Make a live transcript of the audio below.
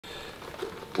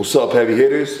What's up, heavy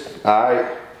hitters?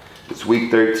 Alright, it's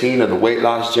week 13 of the weight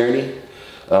loss journey.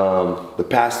 The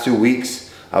past 2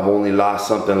 weeks, I've only lost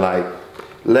something like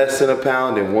less than a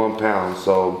pound and 1 pound.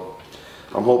 So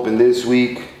I'm hoping this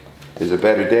week is a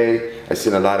better day. I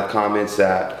seen a lot of comments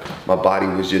that my body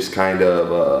was just kind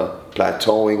of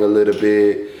plateauing a little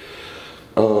bit.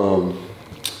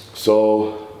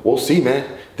 So we'll see, man.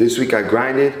 This week I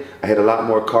grinded. I had a lot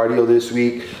more cardio this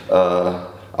week.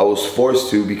 I was forced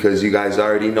to because you guys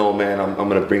already know, man, I'm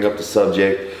gonna bring up the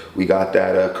subject. We got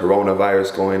that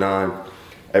coronavirus going on.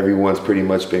 Everyone's pretty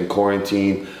much been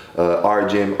quarantined. Our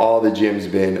gym, all the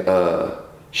gyms been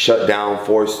shut down,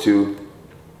 forced to.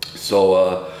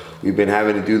 So we've been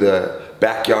having to do the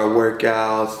backyard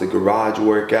workouts, the garage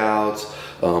workouts,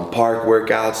 park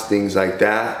workouts, things like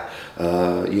that.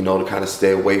 You know, to kind of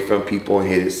stay away from people and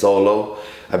hit it solo.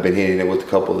 I've been hitting it with a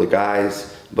couple of the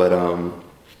guys, but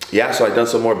yeah, so I've done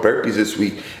some more burpees this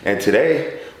week, and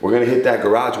today we're gonna hit that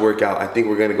garage workout. I think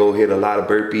we're gonna go hit a lot of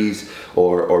burpees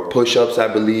or push-ups, I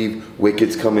believe.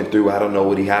 Wicked's coming through. I don't know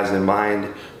what he has in mind,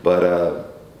 but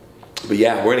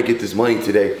yeah, we're gonna get this money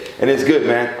today, and it's good,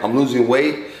 man. I'm losing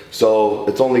weight, so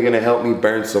it's only gonna help me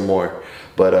burn some more.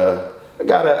 But I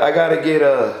gotta get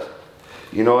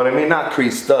you know what I mean? Not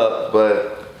creased up,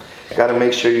 but gotta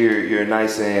make sure you're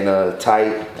nice and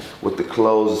tight with the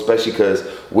clothes, especially because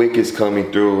Wick is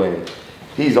coming through and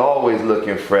he's always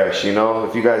looking fresh, you know?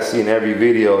 If you guys see in every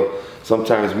video,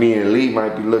 sometimes me and Lee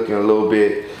might be looking a little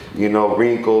bit, you know,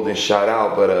 wrinkled and shot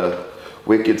out, but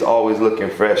Wicked's always looking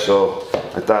fresh, so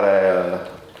I thought I'd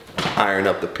iron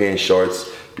up the pin shorts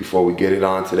before we get it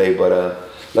on today, but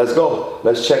let's go.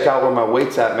 Let's check out where my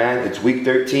weight's at, man. It's week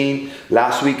 13.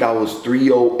 Last week I was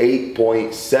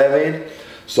 308.7.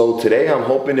 So today I'm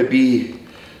hoping to be,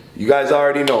 you guys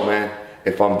already know, man,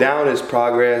 if I'm down, it's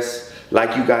progress.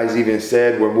 Like you guys even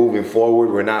said, we're moving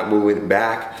forward, we're not moving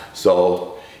back.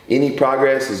 So any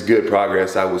progress is good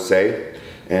progress, I would say.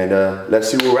 And let's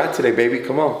see where we're at today, baby,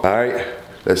 come on. All right,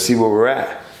 let's see where we're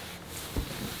at.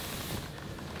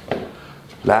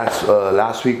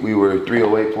 Last week we were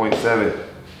 308.7.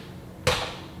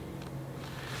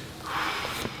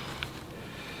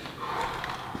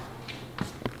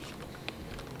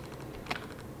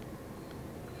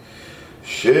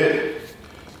 Shit,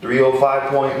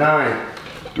 305.9,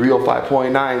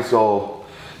 305.9, so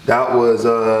that was,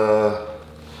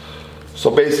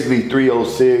 so basically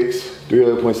 306,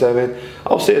 308.7.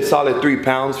 I'll say a solid 3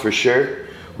 pounds for sure.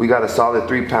 We got a solid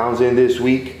 3 pounds in this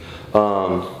week.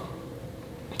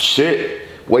 Shit,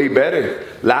 way better.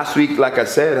 Last week, like I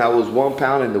said, I was 1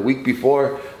 pound, and the week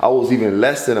before, I was even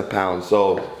less than a pound.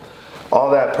 So all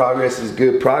that progress is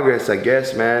good progress, I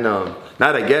guess, man.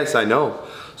 Not I guess, I know.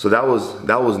 So that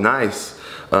was nice.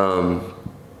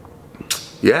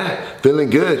 Yeah, feeling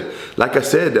good. Like I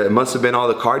said, it must have been all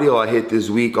the cardio I hit this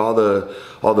week, all the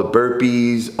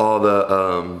burpees, all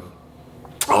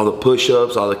the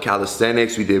push-ups, all the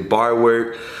calisthenics. We did bar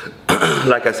work.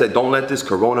 Like I said, don't let this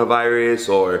coronavirus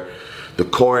or the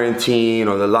quarantine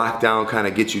or the lockdown kind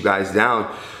of get you guys down.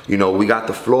 You know, we got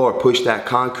the floor, push that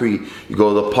concrete. You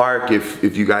go to the park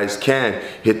if you guys can.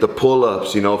 Hit the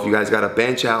pull-ups, you know, if you guys got a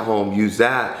bench at home, use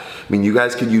that. I mean, you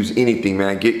guys can use anything,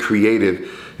 man. Get creative.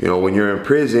 You know, when you're in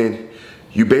prison,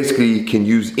 you basically can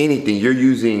use anything. You're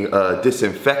using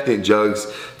disinfectant jugs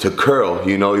to curl,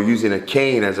 you know, you're using a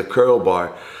cane as a curl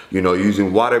bar. You know,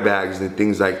 using water bags and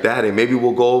things like that. And maybe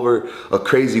we'll go over a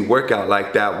crazy workout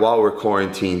like that while we're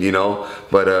quarantined, you know.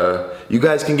 But you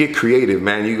guys can get creative,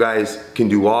 man. You guys can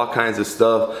do all kinds of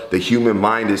stuff. The human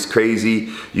mind is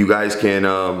crazy. You guys can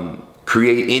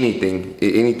create anything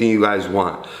you guys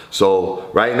want. So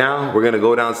right now, we're gonna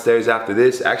go downstairs after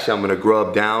this. Actually, I'm gonna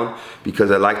grub down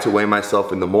because I like to weigh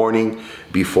myself in the morning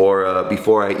before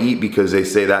I eat, because they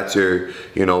say that's your,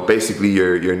 you know, basically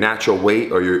your natural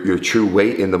weight or your true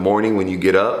weight in the morning when you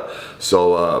get up.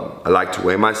 So I like to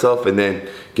weigh myself and then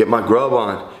get my grub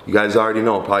on. You guys already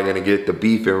know I'm probably gonna get the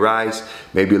beef and rice,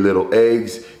 maybe a little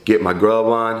eggs, get my grub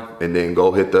on, and then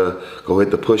go hit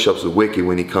the push-ups with Wicked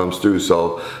when he comes through.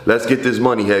 So let's get this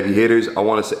money, heavy hitters. I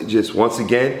want to say just once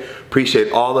again,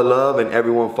 appreciate all the love and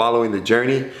everyone following the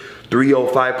journey.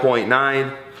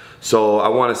 305.9. So I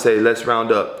want to say let's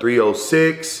round up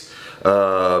 306.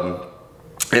 And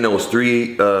it was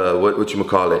what you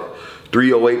call it?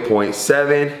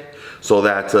 308.7. So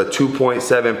that's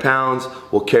 2.7 pounds.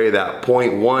 We'll carry that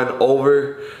 0.1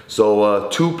 over. So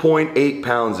 2.8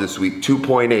 pounds this week,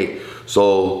 2.8.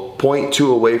 So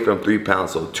 0.2 away from 3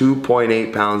 pounds. So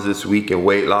 2.8 pounds this week in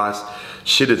weight loss.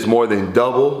 Shit, it's more than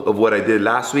double of what I did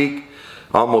last week.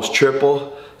 Almost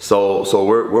triple. So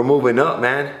we're moving up,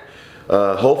 man.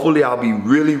 hopefully I'll be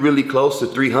really close to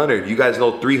 300. You guys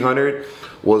know 300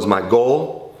 was my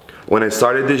goal. When I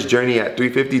started this journey at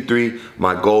 353,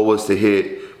 my goal was to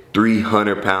hit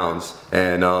 300 pounds.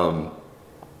 And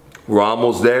we're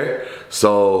almost there.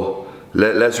 So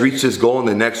let's reach this goal in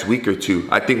the next week or two.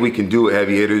 I think we can do it,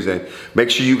 heavy hitters. And make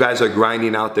sure you guys are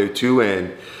grinding out there too,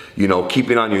 and you know,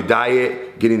 keeping on your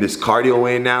diet, getting this cardio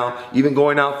in now, even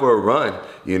going out for a run.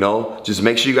 You know, just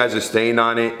make sure you guys are staying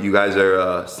on it. You guys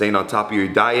are staying on top of your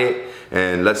diet,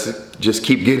 and let's just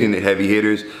keep getting it, heavy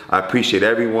hitters. I appreciate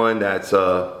everyone that's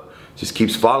just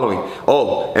keeps following.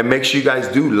 Oh, and make sure you guys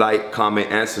do like, comment,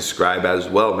 and subscribe as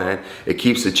well, man. It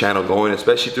keeps the channel going,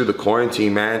 especially through the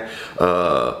quarantine, man.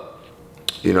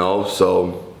 You know,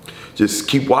 so just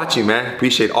keep watching, man.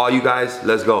 Appreciate all you guys.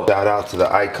 Let's go. Shout out to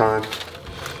the icon.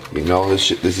 You know,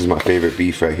 this is my favorite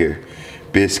beef right here.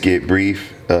 Biscuit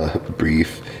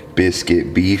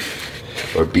biscuit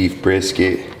beef, or beef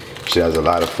brisket. Shit has a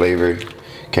lot of flavor.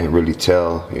 Can't really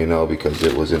tell, you know, because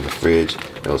it was in the fridge.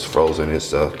 It was frozen and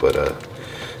stuff, but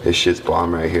this shit's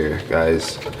bomb right here,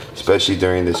 guys. Especially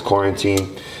during this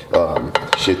quarantine.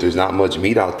 Shit, there's not much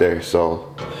meat out there,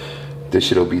 so this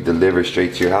shit will be delivered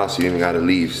straight to your house. You don't even gotta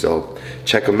leave. So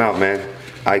check them out, man.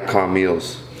 Icon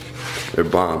meals. They're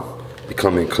bomb. They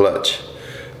come in clutch.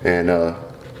 And I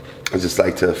just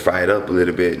like to fry it up a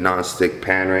little bit. Non-stick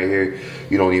pan right here.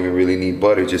 You don't even really need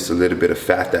butter. Just a little bit of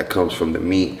fat that comes from the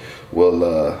meat will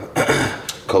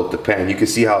coat the pan. You can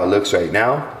see how it looks right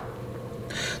now.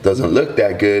 Doesn't look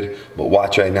that good, but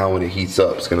watch right now when it heats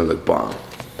up. It's gonna look bomb.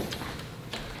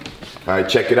 All right,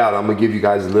 check it out. I'm gonna give you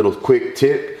guys a little quick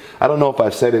tip. I don't know if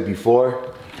I've said it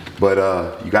before, but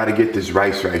you gotta get this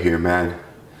rice right here, man.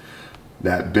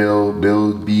 That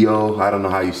Bio, I don't know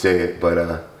how you say it,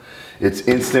 but it's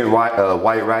instant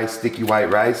white rice, sticky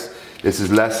white rice. This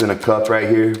is less than a cup right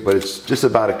here, but it's just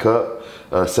about a cup.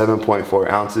 7.4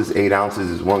 ounces, 8 ounces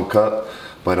is 1 cup.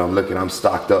 But look, I'm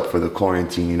stocked up for the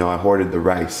quarantine. You know, I hoarded the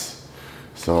rice.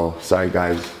 So sorry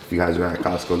guys, if you guys are at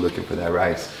Costco looking for that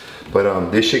rice.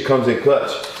 But this shit comes in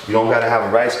clutch. You don't gotta have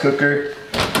a rice cooker.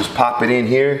 Just pop it in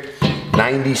here,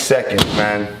 90 seconds,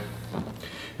 man.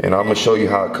 And I'm gonna show you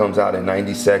how it comes out in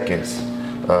 90 seconds.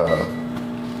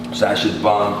 So that shit's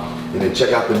bomb. And then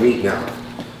check out the meat now.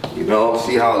 You know,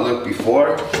 see how it looked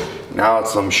before? Now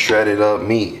it's some shredded up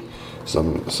meat.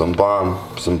 Some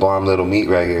bomb little meat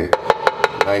right here.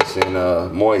 Nice and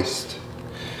moist.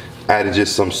 Added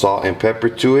just some salt and pepper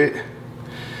to it.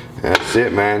 That's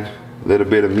it, man. Little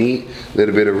bit of meat,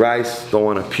 little bit of rice. Don't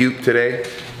want to puke today.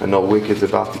 I know Wicked's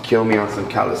about to kill me on some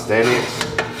calisthenics.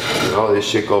 You know, this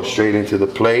shit goes straight into the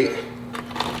plate.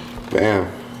 Bam.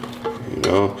 You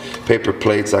know, paper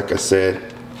plates, like I said.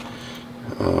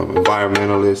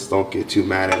 Environmentalists, don't get too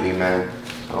mad at me, man.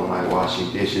 I don't like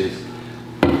washing dishes.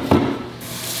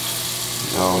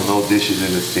 No dishes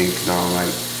in the sink. No, I don't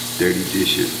like dirty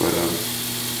dishes. But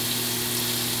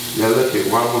yeah, look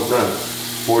it, we're almost done.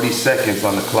 40 seconds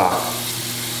on the clock.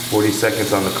 40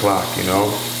 seconds on the clock, you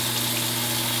know.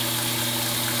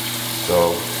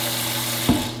 So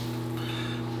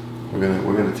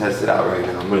we're gonna test it out right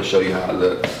now. I'm gonna show you how it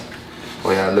looks.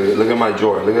 Oh yeah, look at my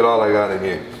drawer. Look at all I got in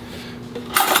here.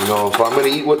 You know, if I'm gonna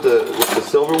eat with the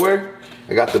silverware,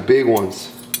 I got the big ones.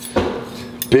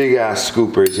 Big ass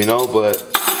scoopers, you know, but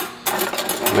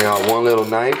I got one little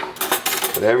knife.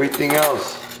 But everything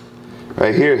else,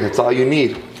 right here, that's all you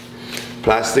need.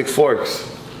 Plastic forks.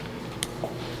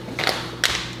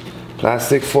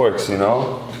 Plastic forks, you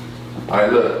know.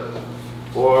 Alright, look.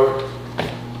 4,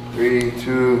 3,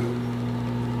 2.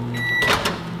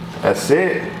 That's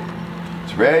it.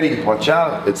 It's ready. Watch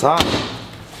out. It's hot.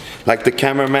 Like the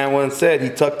cameraman once said, he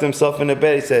tucked himself in the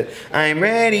bed. He said, "I'm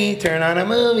ready. Turn on a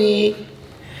movie."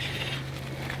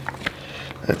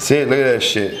 That's it. Look at that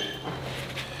shit.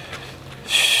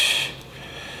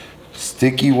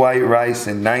 Sticky white rice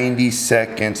in 90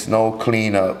 seconds. No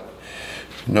cleanup.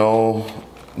 No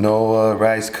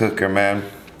rice cooker, man.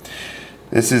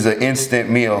 This is an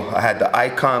instant meal. I had the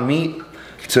icon meat.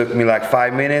 Took me like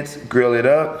 5 minutes. Grill it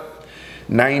up.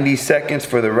 90 seconds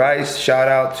for the rice. Shout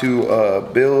out to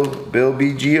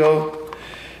Bibagio.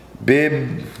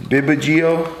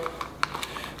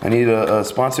 I need a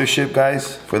sponsorship,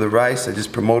 guys, for the rice. I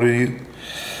just promoted you.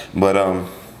 But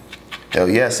hell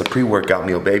yeah, it's a pre-workout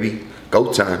meal, baby.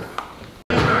 Go time.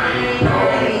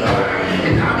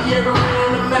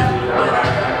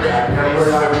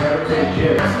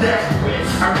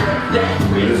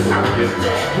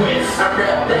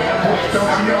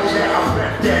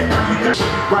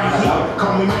 Right here,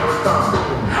 call me marathon.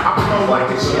 I don't like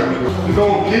this shit. You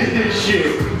gon' get this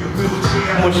shit.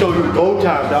 I'm gonna show you go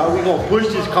time, dog. We gonna push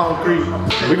this concrete.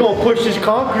 We gonna push this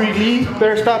concrete, Lee.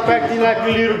 Better stop acting like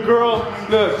a little girl.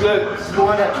 Look, look. You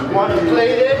wanna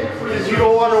play there? Cause you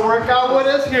don't wanna work out with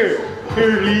us? Here,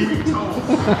 Lee.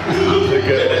 Look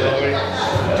at it, homie.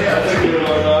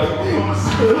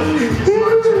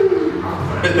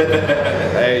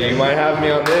 Hey, you might have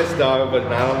me on this, dog, but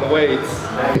not on the weights.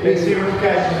 Let's see who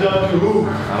catches up to who.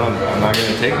 I'm not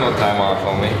gonna take no time off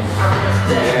on me.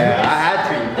 Yeah, I had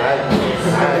to.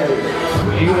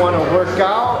 You want to work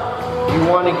out? You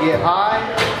want to get high?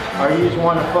 Or you just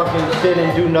want to fucking sit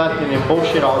and do nothing and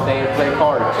bullshit all day and play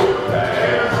cards?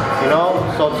 You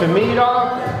know? So to me,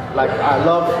 dog, like I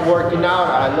love working out.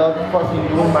 I love fucking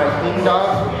doing my thing,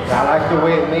 dog. I like the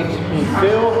way it makes me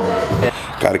feel.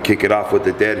 Gotta kick it off with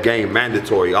the dead game,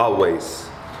 mandatory, always.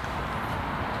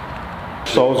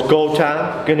 So it's go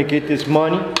time, gonna get this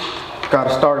money.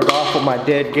 Gotta start it off with my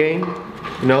dead game,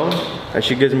 you know? That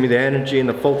shit gives me the energy and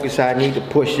the focus I need to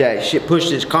push that shit, push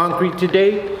this concrete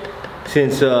today.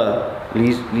 Since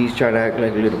Lee's trying to act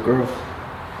like a little girl.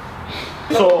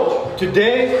 So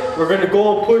today, we're gonna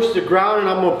go and push the ground and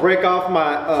I'm gonna break off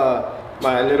my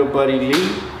my little buddy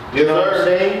Lee. You know what I'm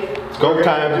saying? It's go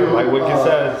time, like Wicked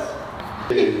says.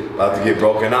 About to get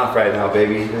broken off right now,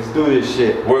 baby. Let's do this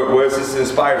shit. Where's this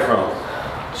inspired from?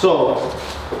 So,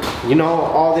 you know,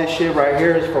 all this shit right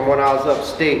here is from when I was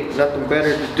upstate. Nothing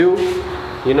better to do,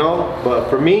 you know? But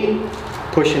for me,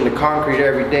 pushing the concrete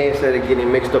every day instead of getting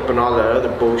mixed up in all that other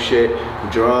bullshit,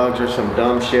 drugs or some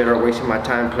dumb shit, or wasting my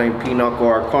time playing pinochle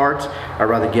or cards, I'd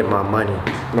rather get my money.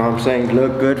 You know what I'm saying?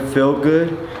 Look good, feel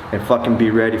good, and fucking be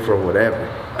ready for whatever.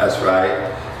 That's right.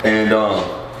 And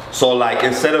so like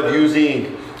instead of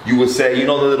using, you would say, you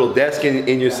know the little desk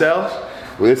in your cell?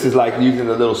 Well, this is like using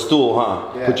a little stool,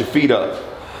 huh? Yeah. Put your feet up.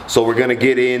 So we're gonna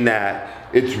get in that.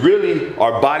 It's really,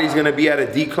 our body's gonna be at a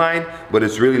decline, but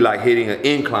it's really like hitting an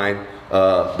incline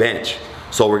bench.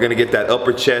 So we're gonna get that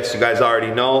upper chest. You guys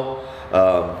already know,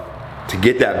 to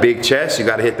get that big chest, you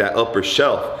gotta hit that upper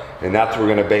shelf. And that's what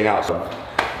we're gonna bang out. So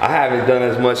I haven't done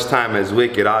as much time as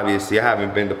Wicked, obviously. I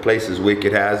haven't been to places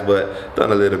Wicked has, but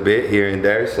done a little bit here and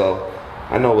there. So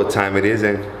I know what time it is,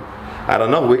 and I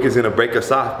don't know, Wicked's gonna break us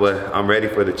off, but I'm ready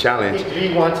for the challenge.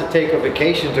 He wants to take a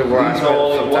vacation to where I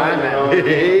spent some time at.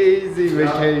 Easy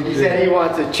vacation. He said he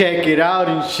wants to check it out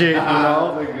and shit, you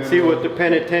know? See what the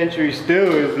penitentiary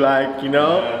stew is like, you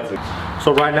know?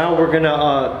 So right now we're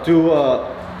gonna do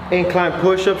incline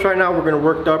push-ups right now. We're gonna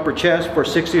work the upper chest for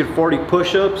 60 to 40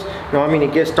 push-ups. You know what I mean? To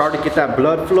get started, get that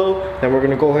blood flow. Then we're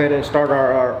gonna go ahead and start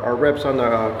our reps on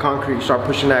the concrete, start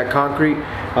pushing that concrete.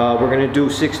 We're gonna do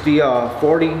 60,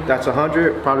 40, that's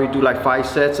 100. Probably do like 5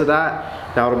 sets of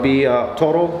that. That'll be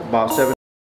total, about 7.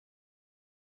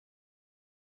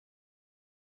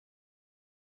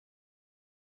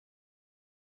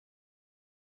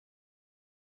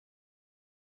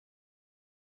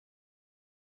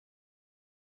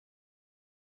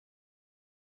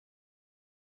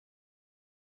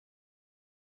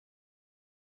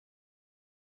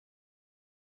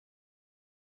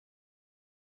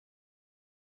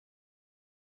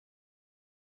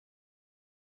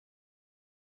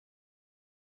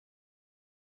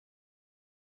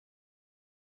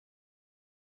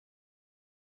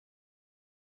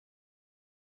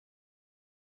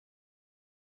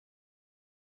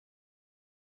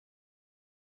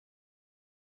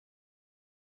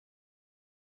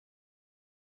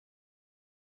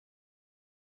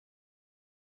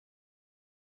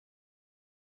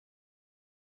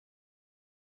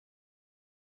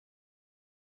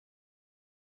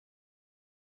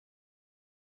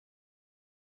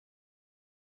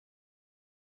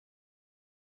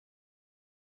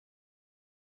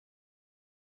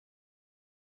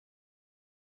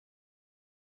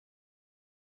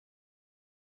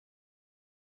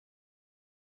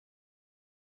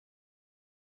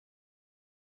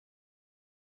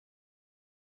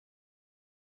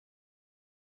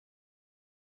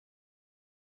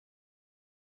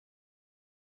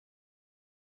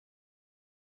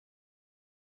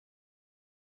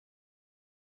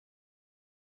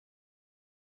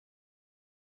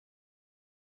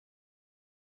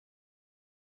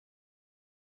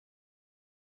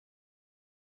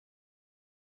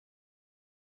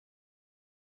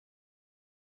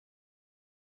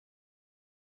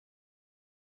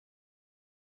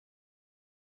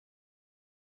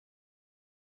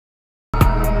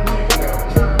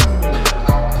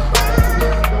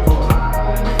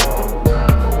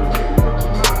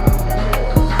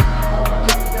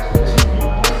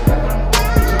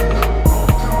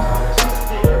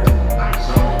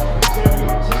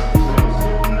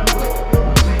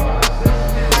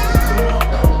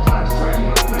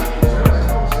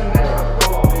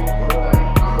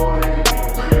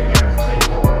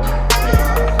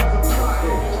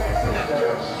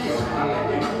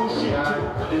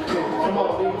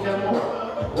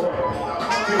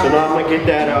 So now I'm gonna get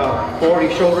that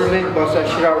 40 shoulder length, bust that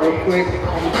shit out real quick. 1,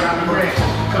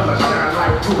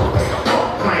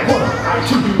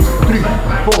 2, 3,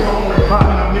 4,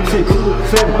 5, 6,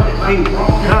 7, 8,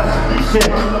 9,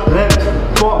 10,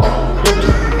 11, 12,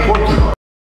 13, 14.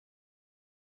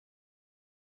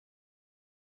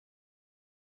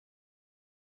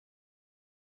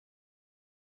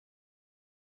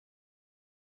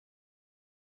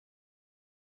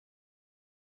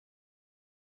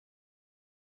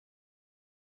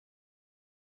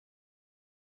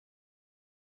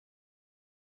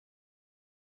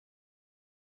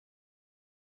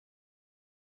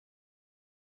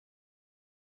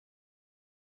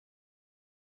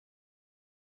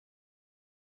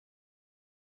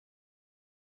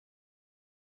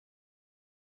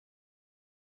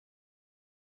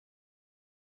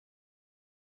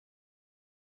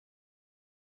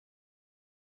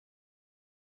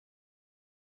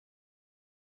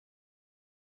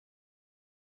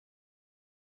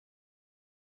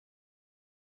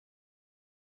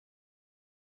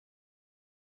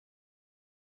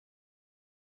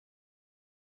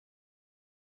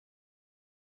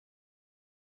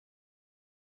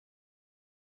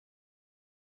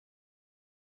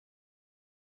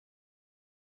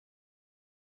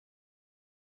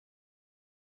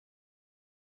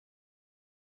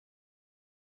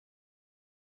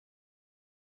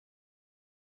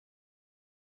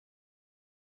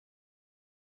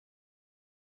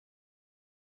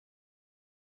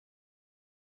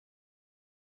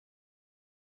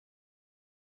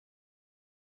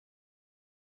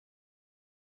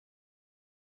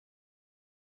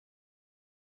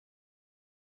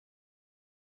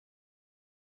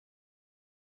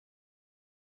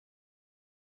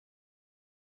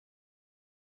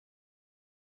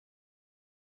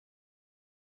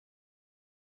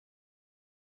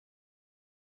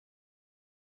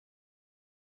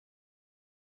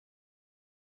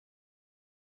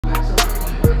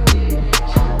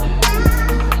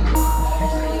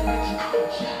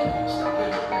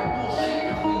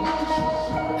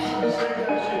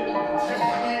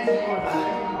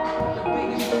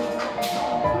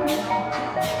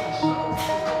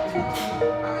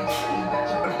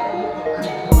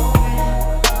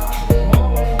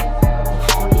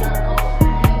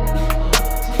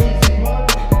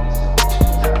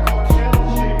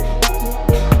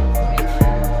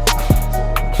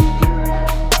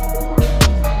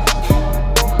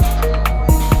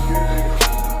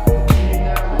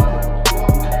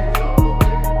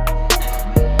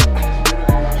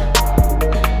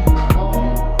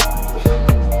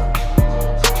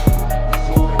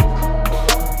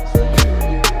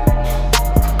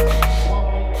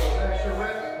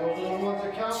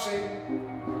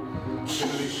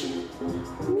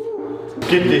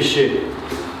 Get this shit.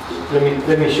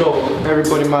 Let me show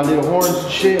everybody my little horns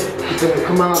and shit. It's gonna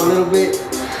come out a little bit.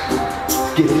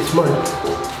 Let's get this money.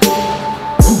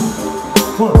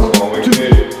 1, 2,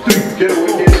 3,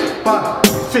 4, 5,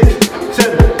 6,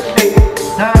 7, 8,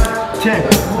 9, 10,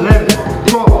 11,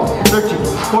 12, 13,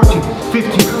 14,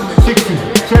 15, 16,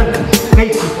 17,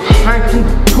 18, 19,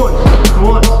 20,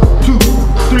 1, 2,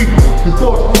 3,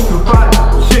 4, 5,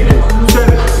 6,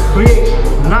 7, 8,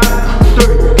 9,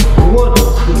 30, 1,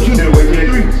 2,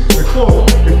 3, 4,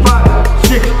 5,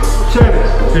 6, 7,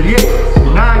 38,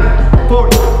 9,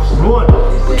 40, 1,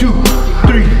 2,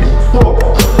 3, 4,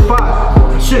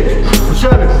 5, 6,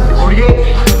 7,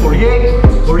 48, 48,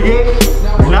 48,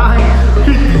 9,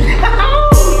 50.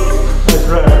 That's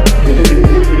right.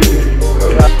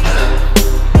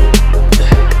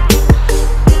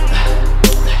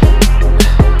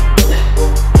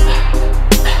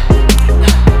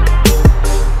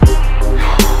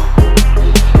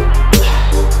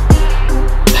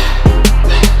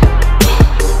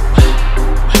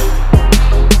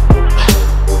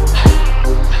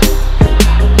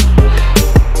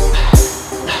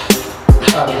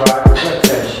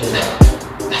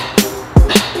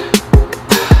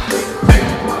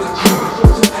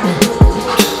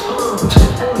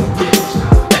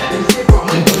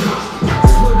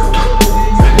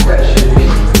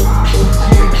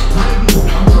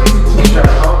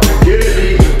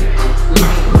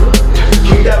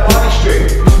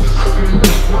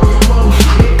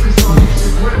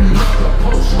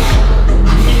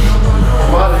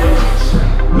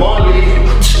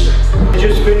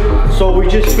 So we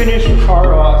just finished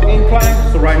our incline.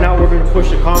 So right now we're gonna push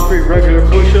the concrete, regular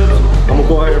push-ups. I'm gonna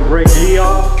go ahead and break Lee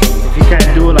off. If you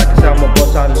can't do it, like I said, I'm gonna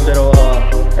bust out this little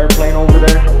airplane over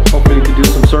there. Hopefully we can do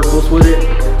some circles with it.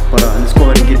 But let's go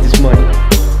ahead and get this money.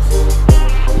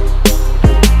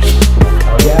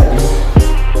 Oh yeah, dude.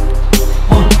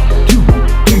 1, 2,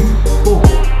 3, 4,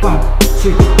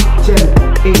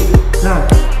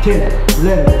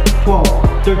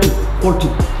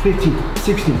 15,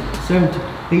 16, 17,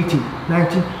 18,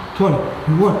 19, 20,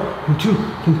 21, 22,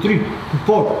 23,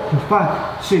 24,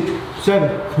 25, 6,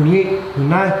 7, 28,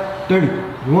 29, 30,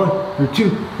 31, 32,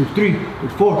 33,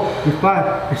 34,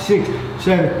 35, 36,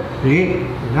 37, 38,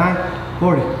 39,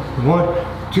 40,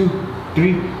 41, 2,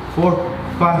 3, 4,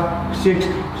 5, 6,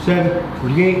 7,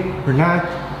 48, 49,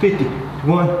 50,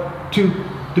 1, 2,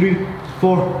 3,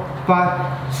 4,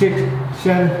 5, 6,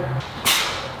 7.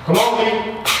 Come on, Lee.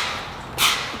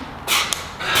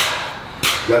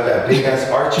 Got that big ass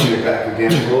arch in your back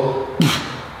again, fool.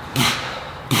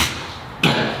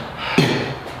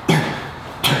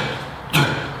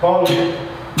 Come on, Lee.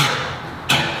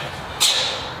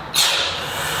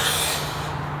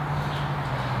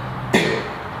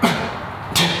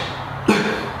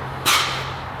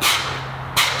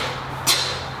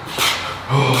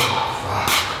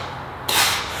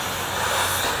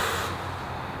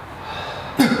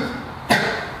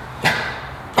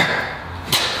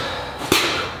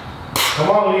 Come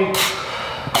on, Lee.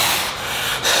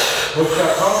 Push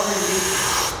that concrete,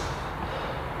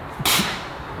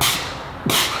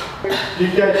 Lee.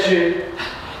 Get that shit.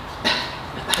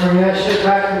 Bring that shit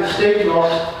back to the stage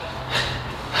yard.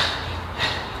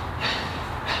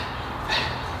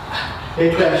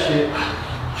 Take that shit.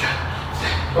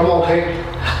 Come on, baby.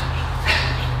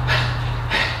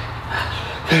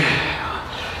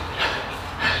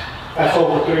 That's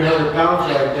over 300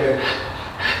 pounds right there.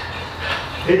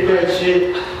 Hit that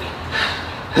shit.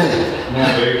 Come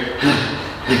on, babe.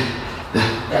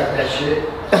 Got that shit.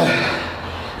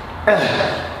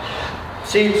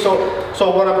 See, so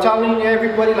what I'm telling you,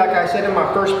 everybody, like I said in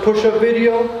my first push-up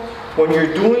video, when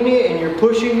you're doing it and you're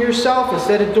pushing yourself,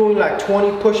 instead of doing like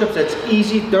 20 push-ups that's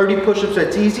easy, 30 push-ups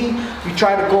that's easy, you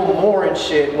try to go more and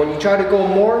shit. When you try to go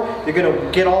more, you're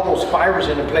gonna get all those fibers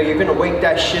into play. You're gonna wake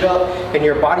that shit up and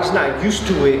your body's not used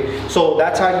to it. So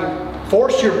that's how you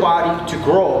force your body to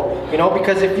grow, you know,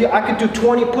 because if I could do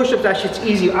 20 push-ups, that shit's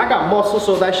easy. I got muscle,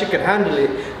 so that shit could handle it.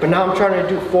 But now I'm trying to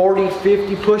do 40,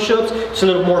 50 push-ups. It's a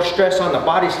little more stress on the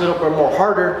body. It's a little bit more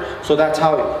harder. So that's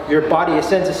how your body, it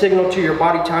sends a signal to your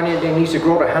body telling you it needs to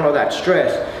grow to handle that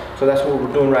stress. So that's what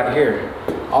we're doing right here.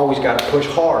 Always got to push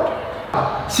hard.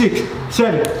 6,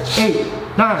 7, 8,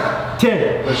 9,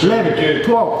 10, 11,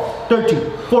 12,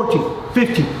 13, 14,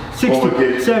 15,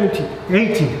 16, 17,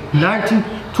 18, 19,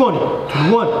 20,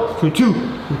 21, 22,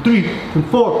 23,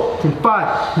 24,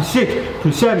 25, 26,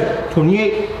 27,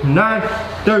 28, 29,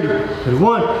 30,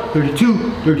 31,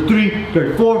 32, 33,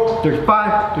 34,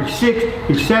 35, 36,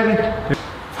 37, 38.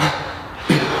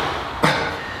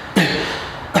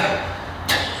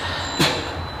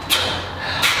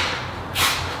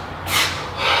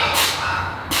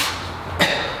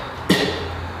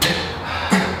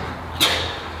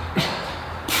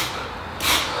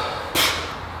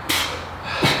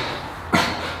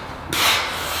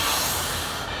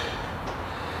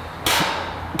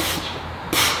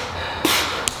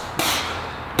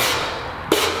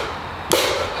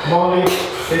 Molly,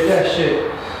 hit that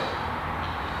shit.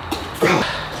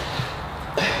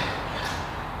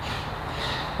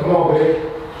 Come on, baby.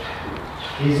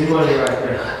 Easy money right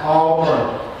there. All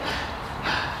money.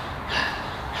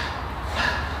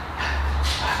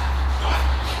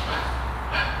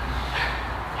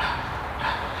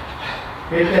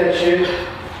 Hit that shit.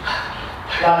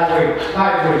 Lightweight,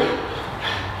 lightweight.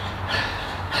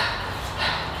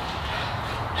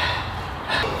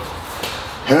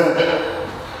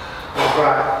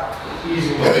 Right.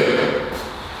 Easy money.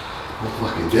 I'm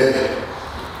fucking dead.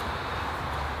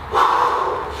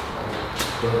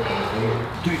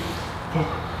 3, 4,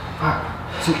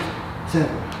 5, 6, 7,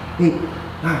 8,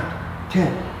 9,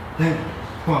 10, 11,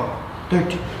 12,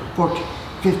 13, 14,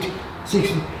 15,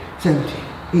 16, 17,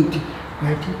 18,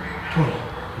 19, 20,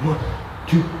 1,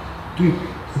 2, 3,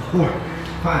 4,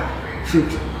 5,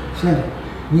 6, 7,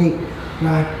 8,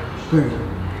 9, 30,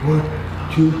 1,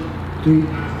 2, 3,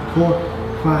 4,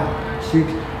 5,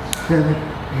 6, 7,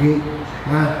 8,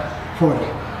 9, 40,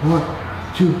 1,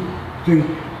 2, 3,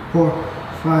 4,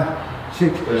 5,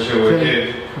 6, 7,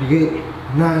 8,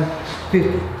 9, 50,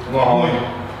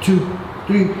 1, 2,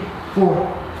 3, 4,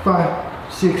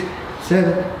 5, 6,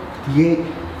 7, 8,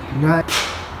 9.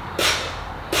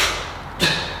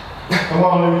 Come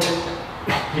on, Louis.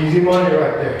 Easy money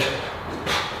right there.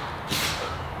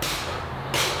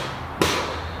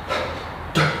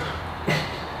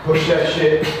 Push that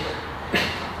shit.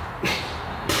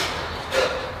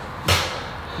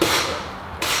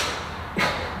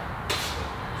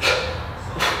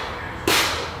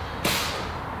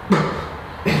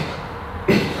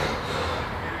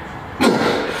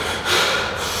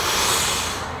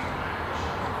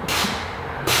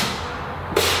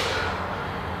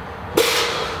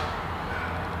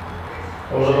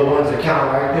 Those are the ones that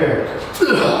count right there.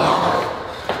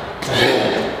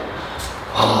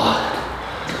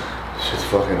 Shit's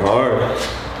fucking hard.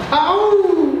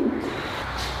 Ow!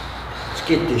 Let's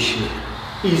get this shit.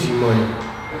 Easy money.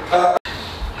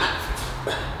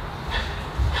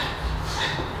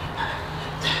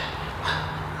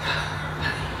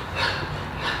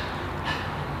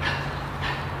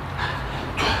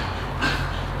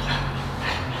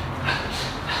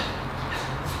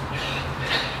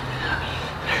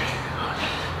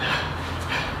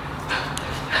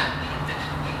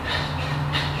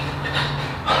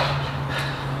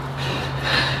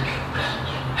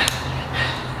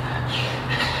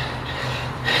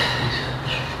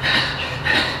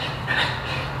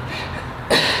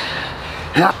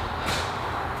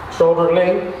 Shoulder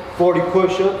length, 40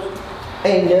 push-ups.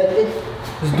 Ain't nothing.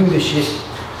 Let's do this shit.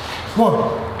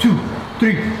 1, 2,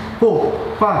 3,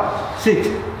 4, 5, 6,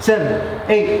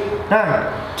 7, 8,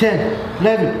 9, 10,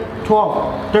 11,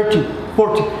 12, 13,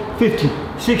 14, 15,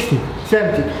 16,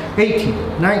 17,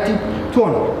 18, 19, 20,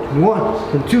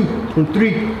 21, 22,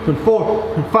 23,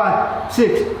 24, 25,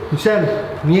 6,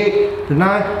 27, 28,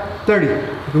 29, 30,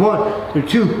 31,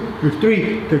 32,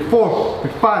 33, 34,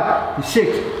 35,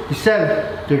 36,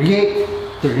 37, 38,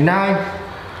 39,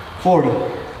 40.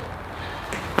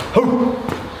 Oh.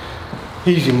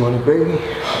 Easy money, baby.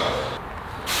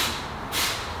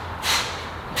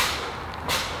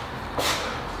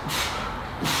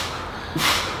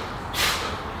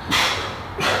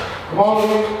 Come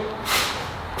on.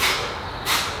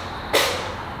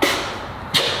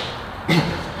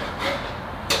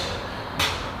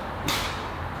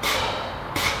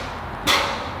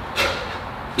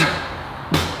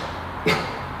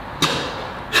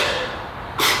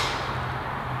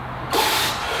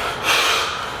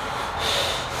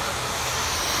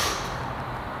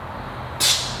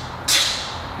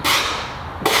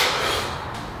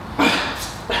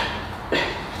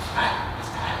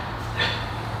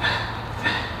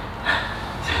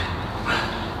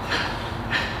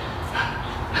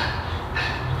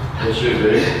 Good shit,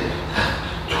 big.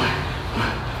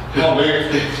 Come on,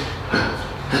 big.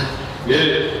 Get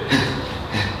it.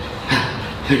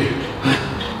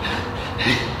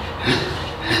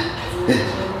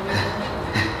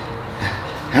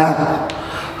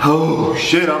 Oh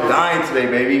shit, I'm dying today,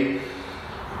 baby.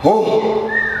 Oh,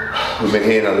 we've been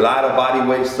hitting a lot of body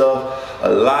weight stuff, a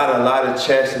lot of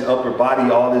chest and upper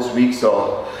body all this week,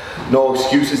 so no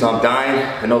excuses, I'm dying.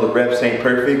 I know the reps ain't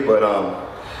perfect, but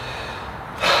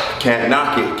can't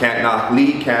knock it, can't knock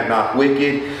lead, can't knock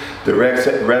wicked. The reps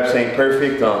ain't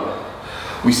perfect.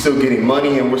 We still getting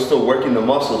money and we're still working the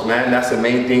muscles, man. That's the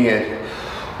main thing, and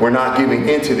we're not giving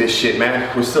into this shit,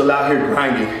 man. We're still out here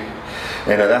grinding,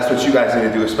 and that's what you guys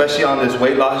need to do, especially on this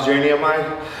weight loss journey of mine.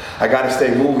 I gotta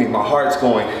stay moving. My heart's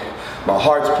going, my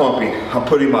heart's pumping. I'm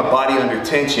putting my body under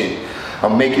tension.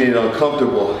 I'm making it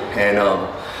uncomfortable, and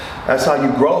that's how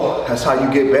you grow. That's how you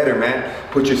get better, man.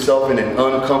 Put yourself in an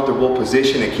uncomfortable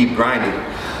position and keep grinding.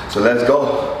 So let's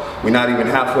go. We're not even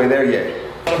halfway there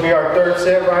yet. That'll be our third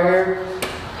set right here.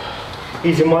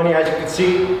 Easy money, as you can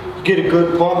see. You get a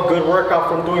good pump, good workout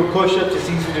from doing push-ups. It's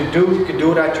easy to do. You can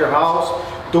do it at your house,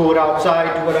 do it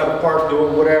outside, do it at a park, do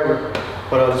it whatever.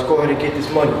 But let's go ahead and get this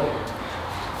money.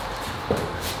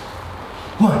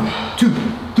 1, 2,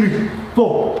 3,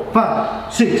 4,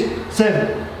 5, 6,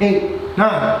 7, 8,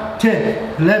 9,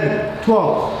 10, 11,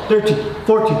 12, 13,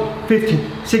 14,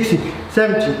 15, 16,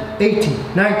 17,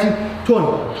 18, 19,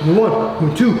 20, 21,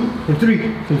 22, 23,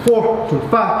 24,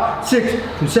 25, 6,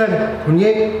 27,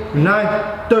 28,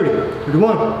 29, 30,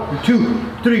 31, 32,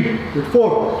 33,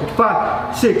 34,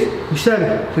 35, 6,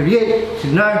 37, 38,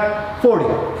 39, 40,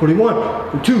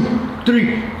 41, 42,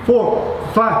 43, 44,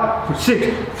 45,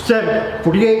 46, 47,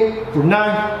 48,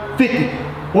 49, 50,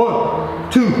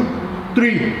 1, 2,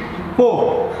 3,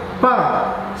 4,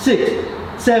 5,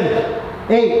 6, 7,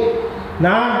 8,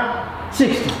 9,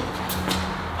 60.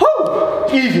 Woo!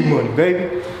 Easy money,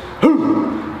 baby.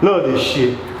 Woo! Love this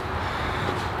shit.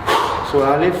 That's what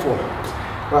I live for.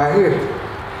 Right here.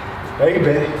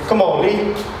 Baby. Come on,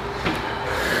 Lee.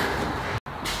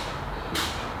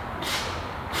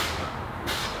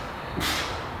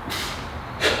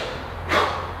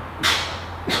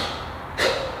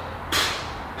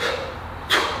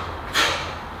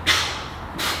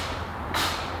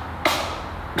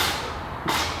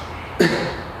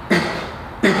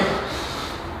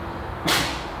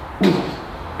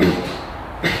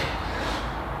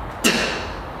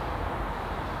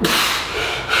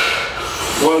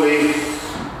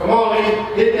 Come on,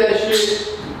 Lee. Hit that shit.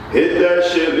 Hit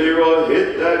that shit, Leroy.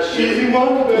 Hit that shit. Easy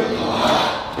money, baby.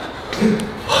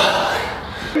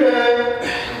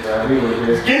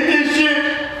 Let's get this shit!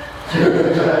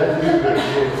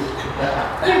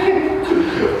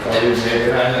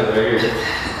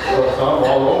 I'm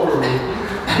all over me.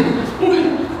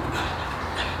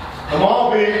 Come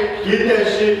on, big. Get that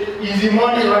shit. Easy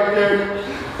money right there.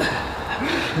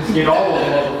 Let's get all of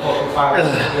them motherfucking fires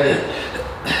today.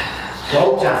 Go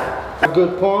time. A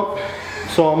good pump.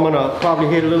 So I'm gonna probably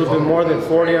hit a little bit more than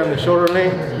 40 on the shoulder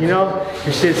length, you know?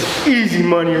 This shit's easy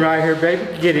money right here, baby. You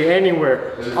can get it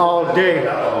anywhere, all day.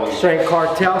 Straight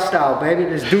cartel style, baby.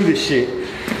 Let's do this shit.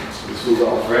 This was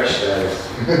all fresh status.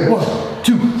 1,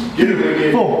 2,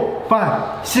 3, 4,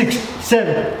 5, 6,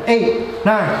 7, 8,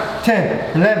 9,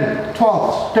 10, 11,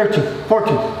 12, 13,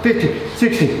 14, 15,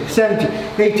 16, 17,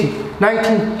 18,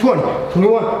 19, 20,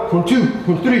 21, 22,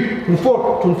 23,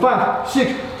 24, 25,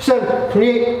 6, 7,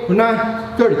 28,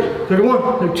 29, 30,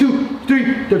 31, 32,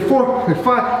 33, 34,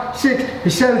 35, 6,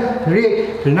 37,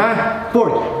 38, 39,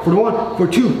 40, 41,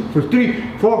 42, 43,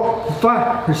 44,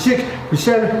 45, 46,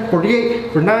 47,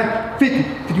 48, 49, 50,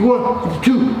 51,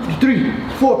 52, 53,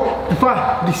 54,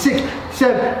 55, 56,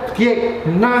 57, 58,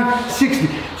 59, 60,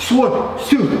 61,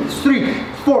 62, 63,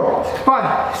 64,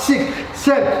 65, 66,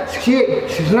 67, 68,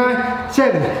 69,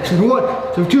 70, 71,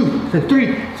 72, 73,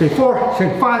 74,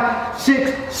 75,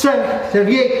 6, 7,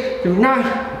 78, 79,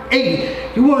 80,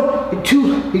 81,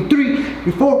 82, 83,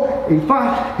 84,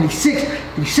 85, 86,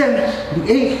 87,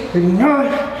 88,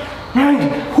 89, 90.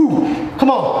 Whew. Come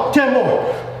on, 10 more.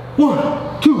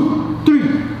 1, 2, 3,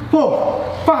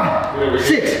 4, 5,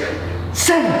 6,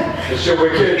 7,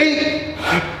 8,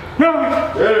 9,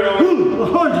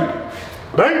 100.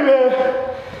 Baby.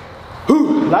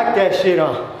 Whew. Like that shit,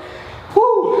 huh?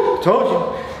 Whew. Told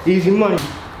you. Easy money.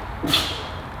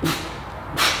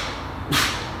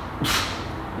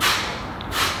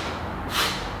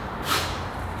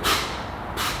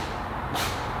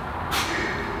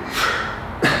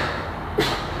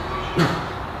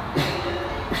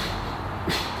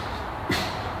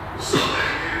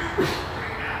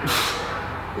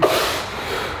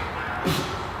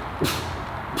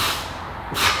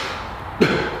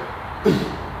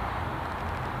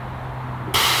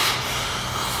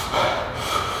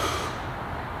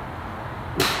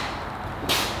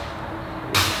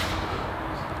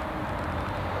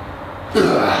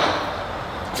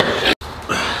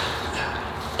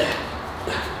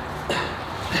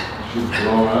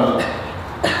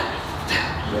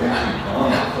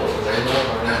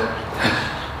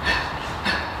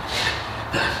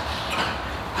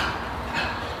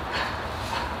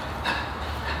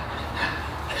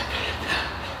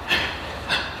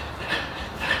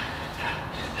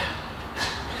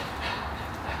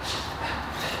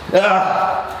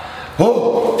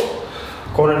 Oh.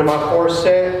 Going into my 4th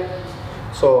set.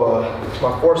 So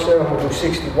my 4th set, I'm gonna do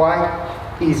 60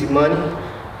 wide, easy money.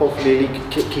 Hopefully he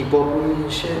can keep up with me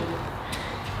and shit.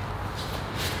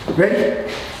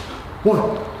 Ready?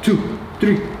 1, 2,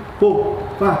 3,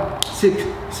 4, 5, 6,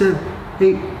 7,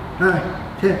 8,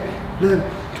 9, 10,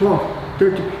 11, 12,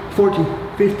 13, 14,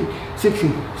 15,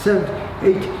 16, 17,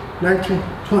 18, 19,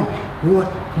 20, 21,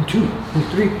 22,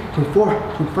 23,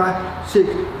 24, 25, 6,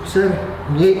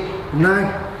 7, 8,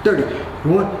 9, 30,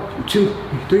 21, 22,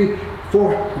 23,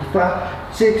 4,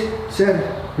 5, 6, 7,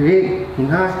 8,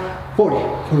 9, 40,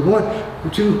 41,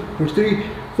 42, 43,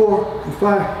 4,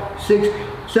 5, 6,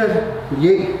 7,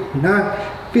 8, 9,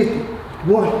 50,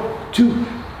 1, 2,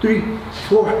 3,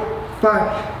 4,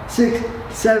 5, 6,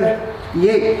 7,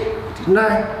 8,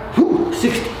 9,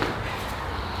 60.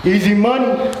 Easy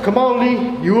money. Come on,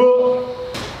 Lee. You up?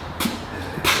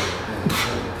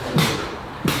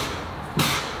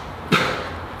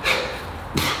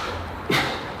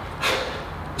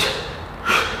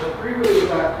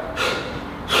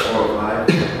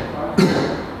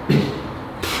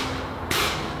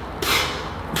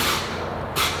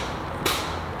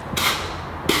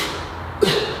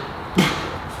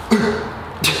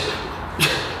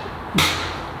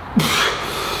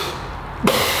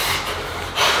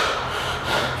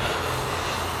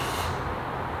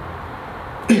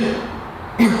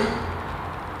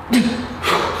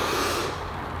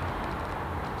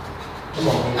 Come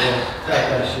on, man. Got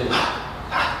that shit.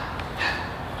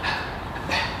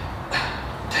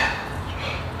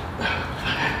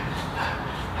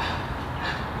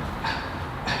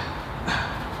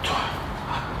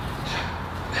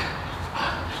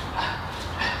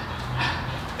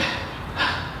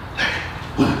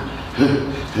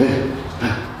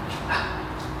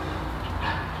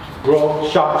 Bro,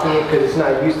 shocked me because it's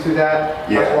not used to that.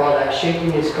 Yeah. That's where all that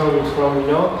shaking is coming from, you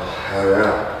know? Oh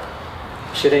yeah.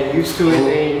 Shit ain't used to it.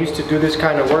 They ain't used to do this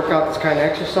kind of workout, this kind of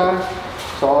exercise.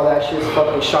 So all that shit's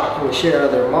fucking shocking the shit out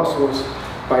of their muscles.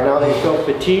 By now they feel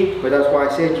fatigued, but that's why I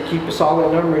said you keep a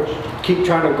solid number and keep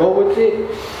trying to go with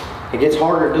it. It gets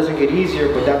harder, it doesn't get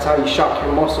easier, but that's how you shock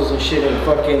your muscles and shit, and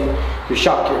fucking, you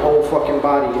shock your whole fucking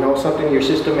body, you know, something your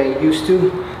system ain't used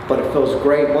to, but it feels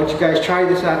great. Once you guys try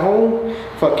this at home,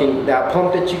 fucking, that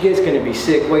pump that you get is gonna be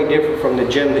sick, way different from the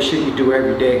gym, the shit you do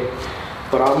every day.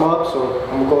 But I'm up, so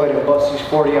I'm gonna go ahead and bust these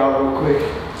 40 out real quick.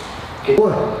 Okay.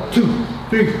 1, 2,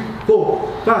 3,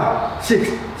 4, 5,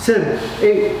 6, 7,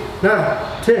 8,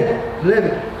 9, 10,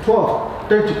 11, 12,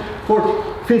 13, 14,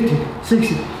 15,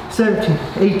 16, 17,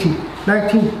 18,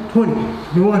 19, 20,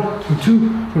 21, 22,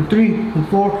 23,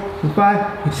 24,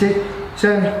 25, 26,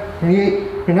 27,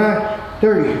 28, 29,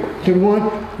 30, 31,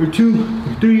 32,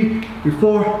 33,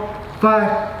 34,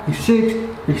 35, 36,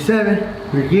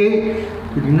 37, 38,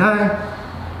 39,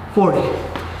 40.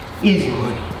 Easy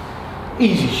money.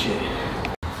 Easy shit.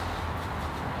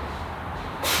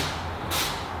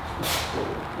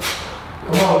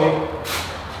 Come on, Lee.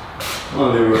 Come on,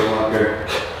 Leroy Walker.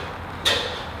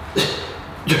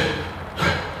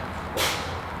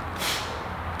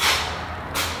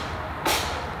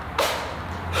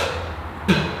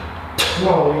 Come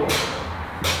on, Lee.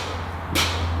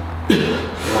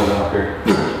 Come on, Walker.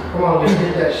 Come on, Lee.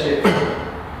 Get that shit.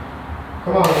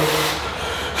 Come on, Lee.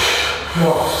 Come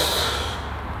on.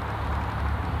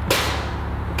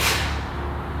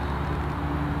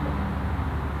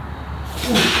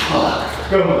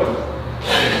 Good one.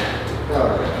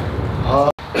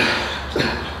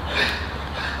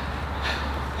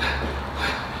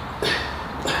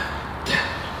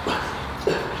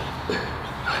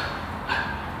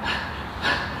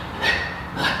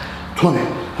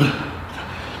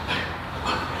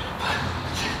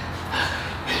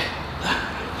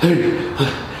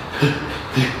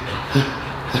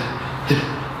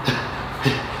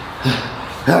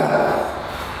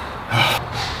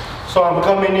 So I'm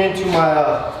coming into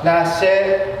my last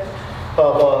set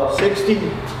of 60.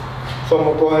 So I'm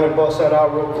gonna go ahead and bust that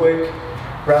out real quick,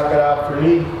 wrap it out for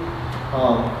Lee.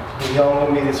 He's young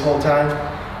with me this whole time,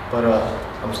 but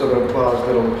I'm still gonna pull out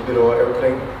this little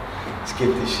airplane. Let's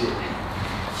get this shit.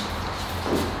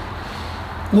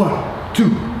 1, 2,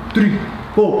 3,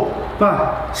 4,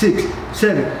 5, 6,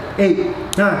 7,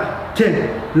 8, 9,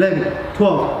 10, 11,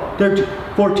 12, 13,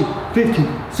 14, 15,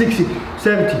 16,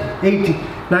 17, 18,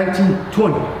 19,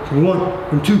 20, 21,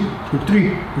 22, 23,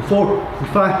 24,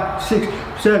 25, 26,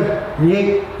 27,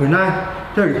 28,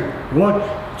 29, 30, 31,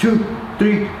 2,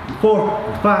 3,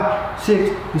 4, 5,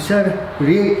 6, 7,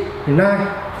 38,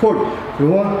 39, 40,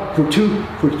 41, 42,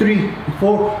 43,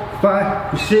 4,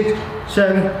 5, 6,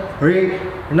 7, 8,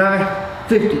 9,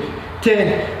 50,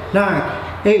 10, 9,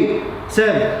 8,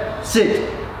 7, 6,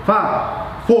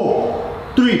 5,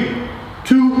 4, 3,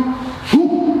 2,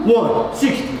 1,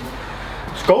 60.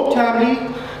 Let's go, time, Lee.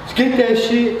 Let's get that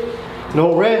shit.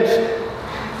 No rest.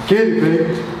 Get it,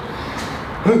 baby.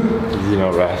 Easy,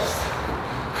 no rest.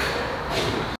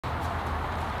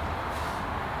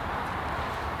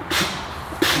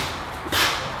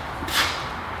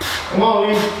 Come on,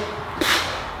 Lee.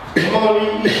 Come on,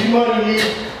 Lee. Easy money, Lee.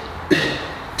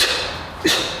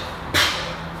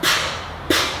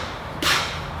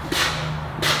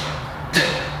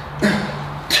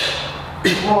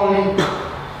 Come on, Lee.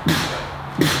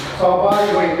 It's all body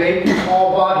weight, baby.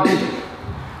 All body.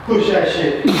 Push that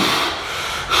shit.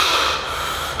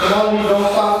 Come on, Lee. Don't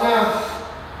stop now.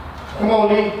 Come on,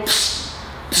 Lee.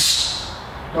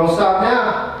 Don't stop now.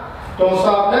 Don't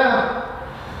stop now.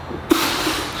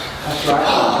 That's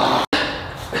right.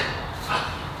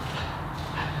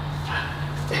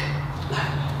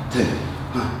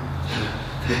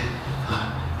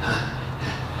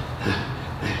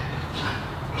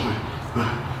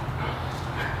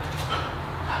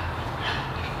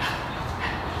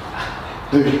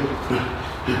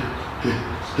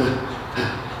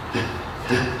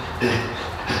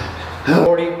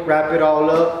 Wrap it all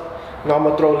up. Now I'm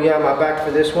gonna throw Lee on my back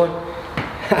for this one.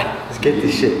 Let's get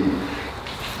this shit.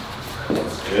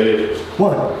 Hey.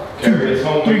 1, 2,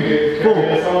 3,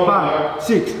 4, 5,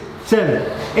 6, 7,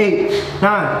 8,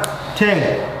 9,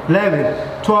 10,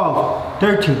 11, 12,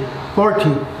 13,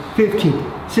 14,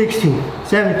 15, 16,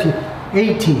 17,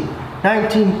 18,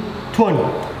 19, 20,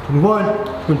 21,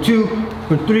 22,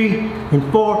 23,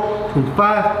 24,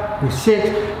 25, 26,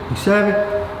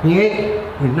 27,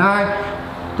 28, 29,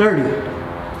 30.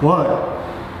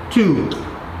 1, 2,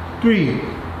 3,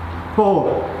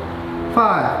 4,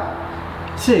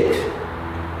 5, 6,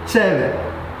 7,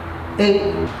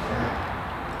 8.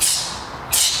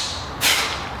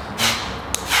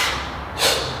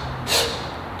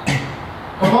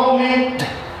 Come on, Lee.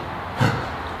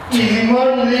 Easy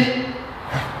money, Lee.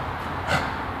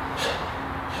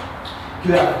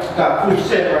 You got full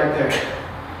set right there.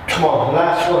 Come on,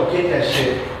 last one, get that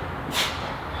shit.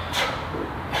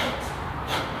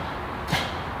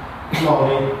 Come on,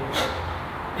 Lee.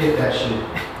 Hit that shit.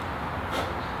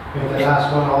 Make that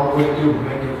last one all the way through.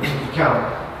 Make it count.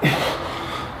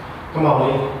 Come on,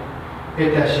 Lee. Hit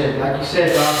that shit. Like you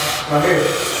said, dog. Right here.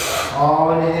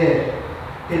 All in the head.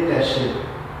 Hit that shit.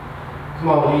 Come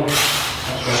on, Lee.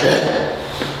 That's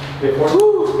right. Big work.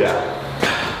 Yeah.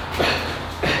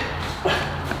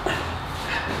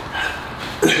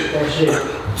 Hit that shit.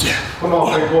 Come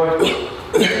on, big boy.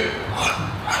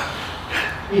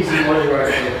 Easy money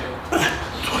right there.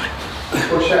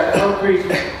 Push that concrete.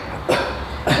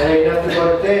 That ain't nothing but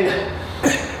a thing.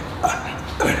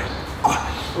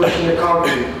 Pushing the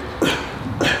concrete.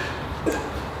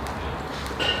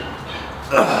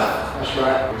 That's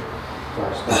right.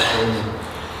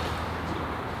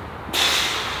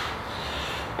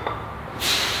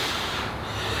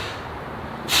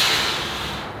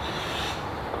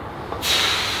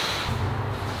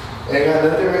 Ain't got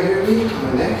nothing right here, Lee? On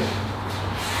my neck?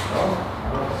 No.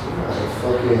 Like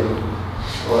fucking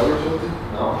blood or something?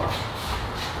 No.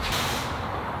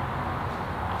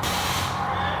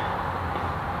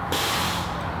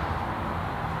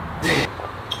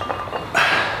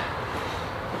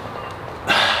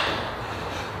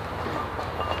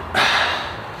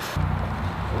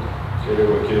 Get it,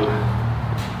 wicked.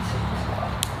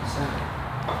 7,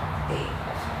 8,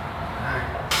 9,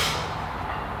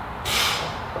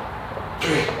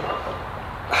 3.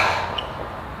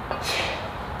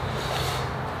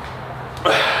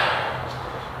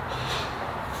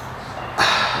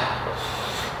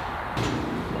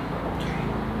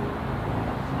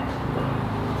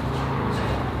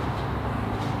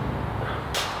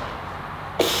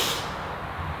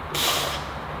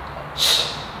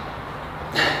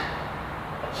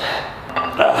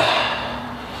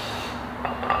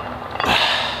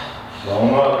 Blow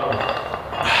 'em up.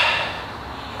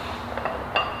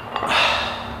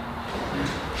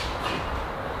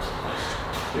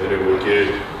 Get it, wicked.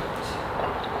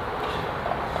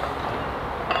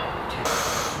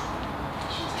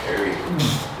 She's hairy.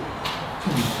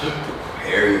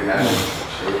 Hairy, heavy.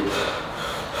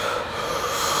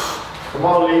 Come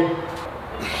on, Lee.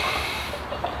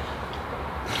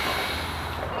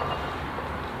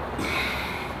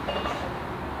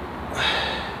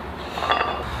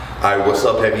 All right, what's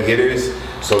up, heavy hitters?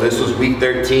 So this was week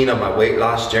 13 of my weight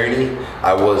loss journey.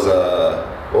 I was,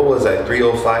 what was I,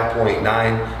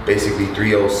 305.9, basically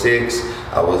 306.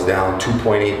 I was down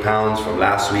 2.8 pounds from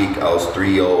last week. I was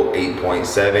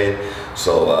 308.7.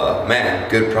 So, man,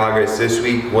 good progress this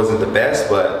week. Wasn't the best,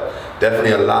 but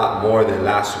definitely a lot more than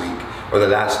last week, or the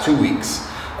last 2 weeks.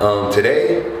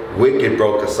 Today, Wicked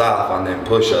broke us off on them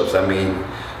push-ups. I mean,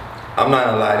 I'm not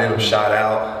gonna lie, I didn't shout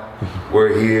out.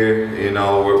 We're here, you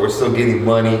know, we're still getting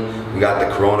money. We got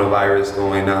the coronavirus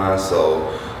going on,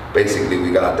 so basically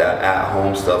we got that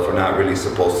at-home stuff. We're not really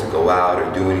supposed to go out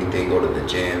or do anything, go to the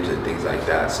gyms and things like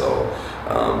that. So,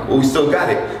 but we still got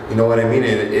it, you know what I mean?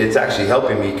 And it's actually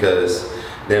helping me because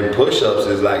then push-ups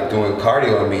is like doing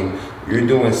cardio. I mean, you're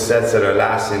doing sets that are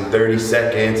lasting 30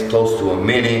 seconds, close to a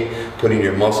minute, putting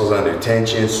your muscles under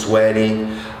tension,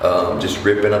 sweating, just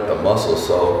ripping up the muscles.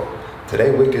 So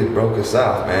today Wicked broke us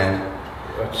off, man.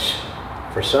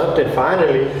 For something,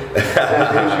 finally.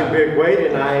 That your big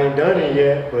weight, and I ain't done it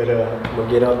yet, but I'm gonna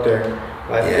get up there.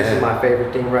 Like, This is my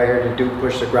favorite thing right here to do,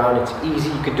 push the ground. It's easy,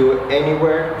 you can do it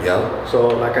anywhere. Yep. So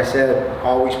like I said,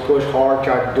 always push hard,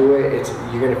 try to do it.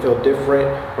 You're gonna feel different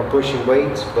from pushing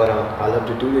weights, but I love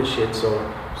to do this shit, so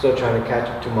I'm still trying to catch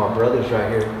up to my brothers right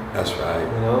here. That's right.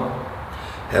 You know?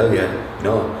 Hell yeah.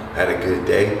 No, had a good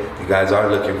day. If you guys are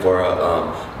looking for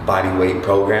a body weight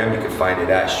program, you can find it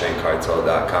at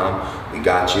strengthcartel.com. We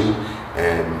got you.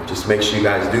 And just make sure you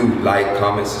guys do like,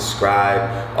 comment,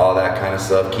 subscribe, all that kind of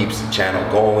stuff. Keeps the channel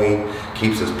going,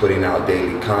 keeps us putting out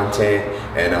daily content.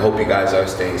 And I hope you guys are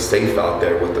staying safe out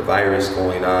there with the virus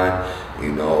going on.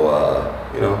 You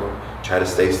know, try to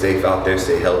stay safe out there,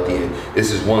 stay healthy. And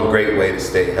this is one great way to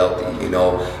stay healthy, you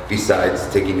know, besides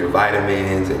taking your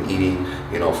vitamins and eating,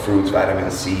 you know, fruits,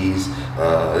 vitamin C's.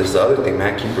 This is the other thing,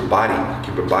 man. Keep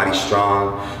your body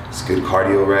strong. It's good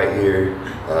cardio right here.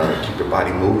 Keep your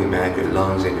body moving, man, your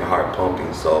lungs and your heart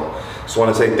pumping. So just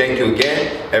want to say thank you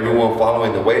again, everyone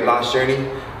following the weight loss journey.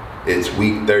 It's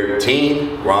week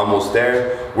 13. We're almost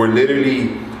there. We're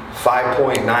literally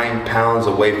 5.9 pounds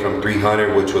away from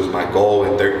 300, which was my goal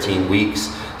in 13 weeks.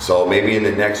 So maybe in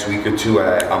the next week or two,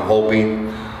 I'm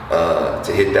hoping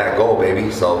to hit that goal,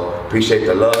 baby. So appreciate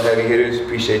the love, heavy hitters.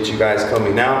 Appreciate you guys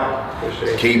coming out.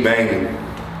 Keep banging.